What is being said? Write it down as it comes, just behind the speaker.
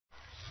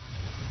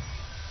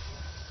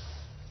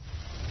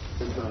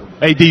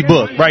Hey,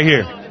 D-Book, right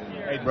here.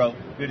 Hey, bro.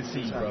 Good to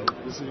see you, bro.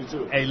 Good to see you,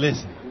 too. Hey,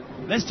 listen.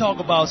 Let's talk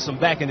about some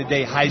back in the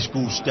day high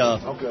school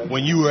stuff. Okay.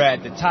 When you were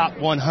at the top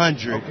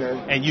 100.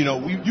 Okay. And, you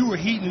know, you were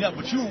heating up,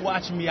 but you were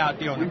watching me out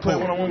there on the court. You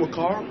played one-on-one with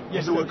Carl?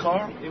 Yes, was it with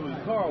Carl? It was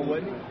Carl,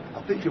 wasn't it?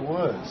 I think it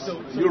was.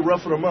 So you were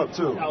roughing them up,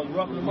 too. I was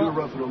roughing them up? up? You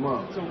were roughing them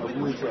up.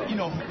 So, you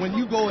know, when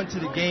you go into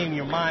the game,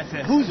 your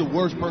mindset, who's the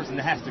worst person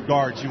that has to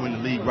guard you in the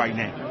league right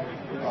now?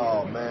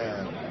 Oh,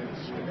 man.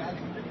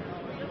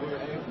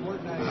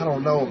 I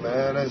don't know,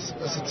 man. It's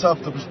tough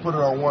to just put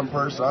it on one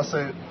person. I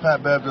say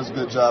Pat Bev does a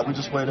good job. We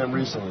just played him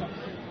recently.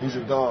 He's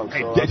a dog.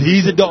 So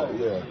he's a dog.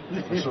 Yeah,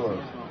 for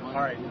sure. All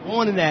right.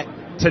 Going to that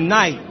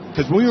tonight,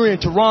 because when we were in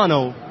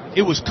Toronto,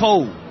 it was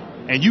cold,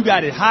 and you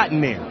got it hot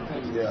in there.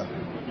 Yeah.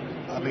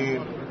 I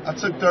mean, I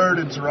took third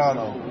in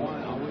Toronto,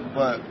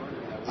 but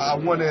I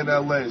won in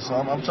L.A., so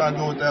I'm trying to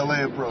go with the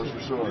L.A. approach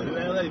for sure. The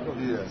LA approach.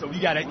 Yeah. So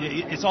you got it.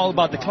 It's all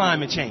about the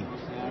climate change.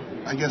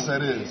 I guess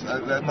that is.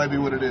 That might be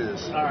what it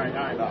is. All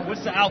right.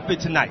 What's the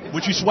outfit tonight?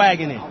 What you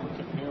swagging in?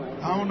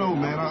 I don't know,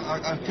 man.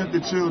 I kept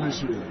it chill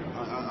this year.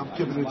 I'm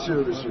keeping it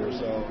chill this year,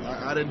 so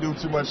I didn't do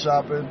too much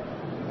shopping.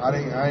 I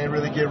didn't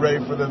really get ready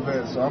for the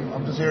event, so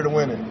I'm just here to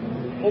win it.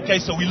 Okay,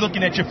 so we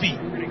looking at your feet.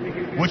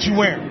 What you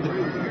wearing?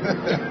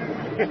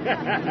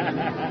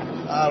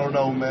 I don't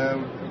know,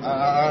 man.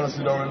 I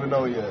honestly don't even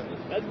know yet.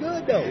 That's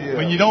good, though. Yeah.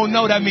 When you don't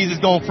know, that means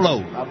it's going to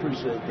flow. I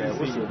appreciate that.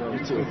 What's up?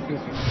 You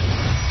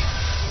too.